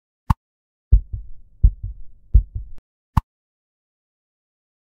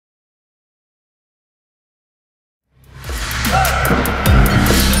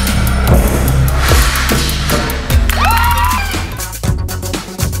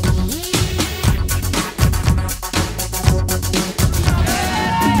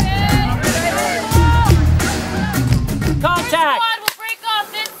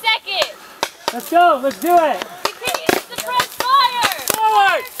go. Let's do it. Continue to suppress fire.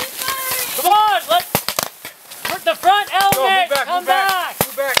 Forward. Come on. Let's put the front element. Come back.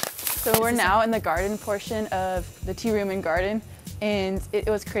 Move back. So we're now in the garden portion of the tea room and garden, and it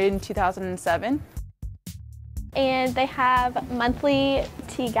was created in 2007. And they have monthly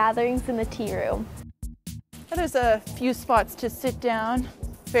tea gatherings in the tea room. There's a few spots to sit down,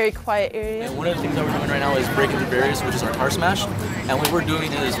 very quiet area. And one of the things that we're doing right now is breaking the barriers, which is our car smash. And what we're doing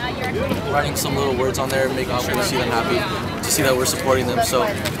is writing some little words on there, making sure to see them happy, to see that we're supporting them. So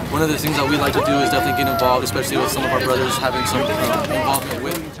one of the things that we like to do is definitely get involved, especially with some of our brothers having some involvement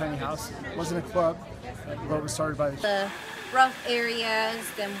with. Tiny house. It wasn't a club, but it was started by the rough areas,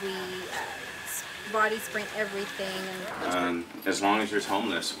 then we body sprint everything. And as long as there's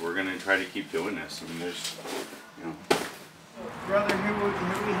homeless, we're going to try to keep doing this. I mean, there's, you know. Brother, here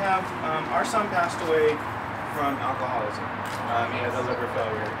we have, our son passed away from alcoholism. He had a liver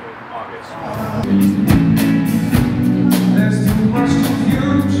failure in August. There's too much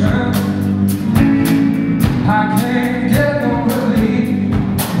confusion. I can't get no relief.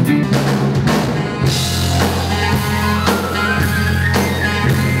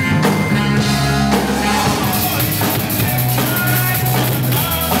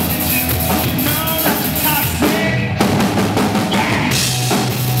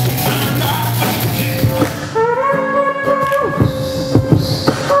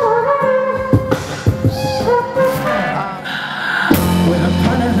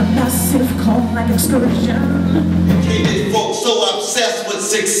 These folks so obsessed with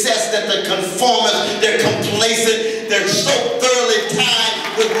success that they're conformist, they're complacent, they're so thoroughly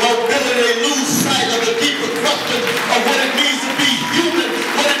tied with mobility they lose sight of the deeper question of what it means to be human,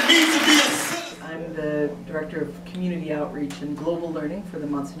 what it means to be a citizen. I'm the Director of Community Outreach and Global Learning for the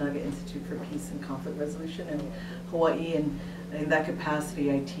Matsunaga Institute for Peace and Conflict Resolution in Hawaii, and in that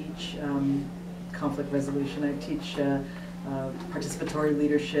capacity I teach conflict resolution. I teach participatory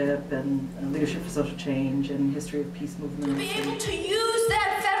leadership and leadership for social change and history of peace movements. Be able to use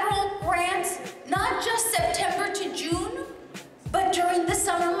that federal grant not just September to June, but during the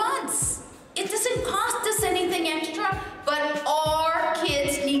summer months. It doesn't cost us anything extra, but our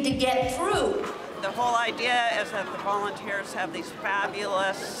kids need to get through. The whole idea is that the volunteers have these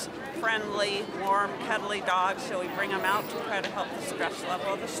fabulous, friendly, warm, cuddly dogs, so we bring them out to try to help the stress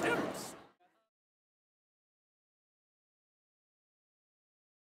level of the students.